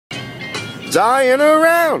Dying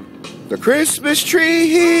around the Christmas tree.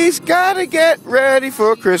 He's gotta get ready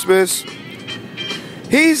for Christmas.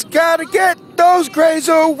 He's gotta get those grays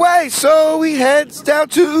away, so he heads down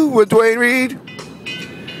to a Dyein Reed.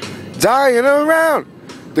 Dying around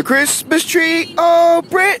the Christmas tree. Oh,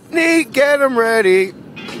 Brittany, get him ready.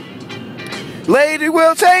 Lady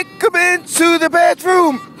will take him into the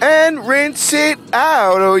bathroom and rinse it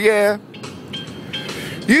out, oh yeah.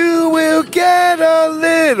 You will get a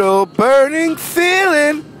little burning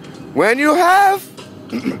feeling when you have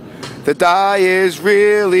the dye is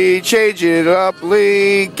really changing up.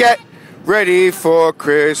 Lee, get ready for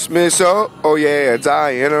Christmas, oh yeah,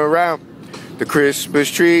 dying around the Christmas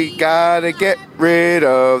tree. Gotta get rid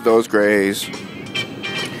of those grays.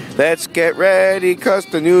 Let's get ready, 'cause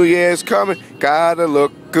the new year's coming. Gotta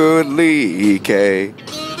look good, Lee K.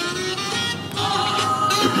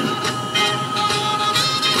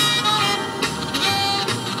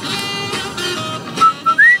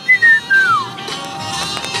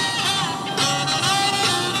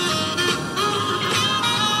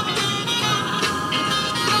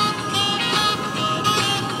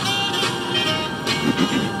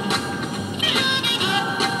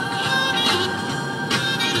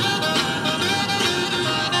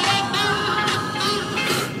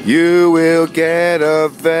 You will get a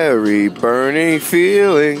very burning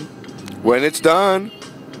feeling when it's done.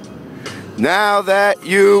 Now that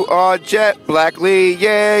you are jet black, Lee,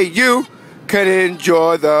 yeah, you can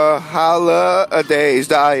enjoy the holidays.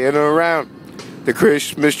 Dying around the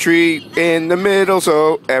Christmas tree in the middle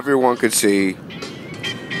so everyone could see.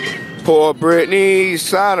 Poor Brittany's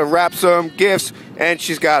trying to wrap some gifts, and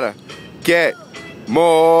she's gotta get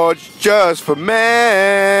more just for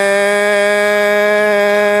men.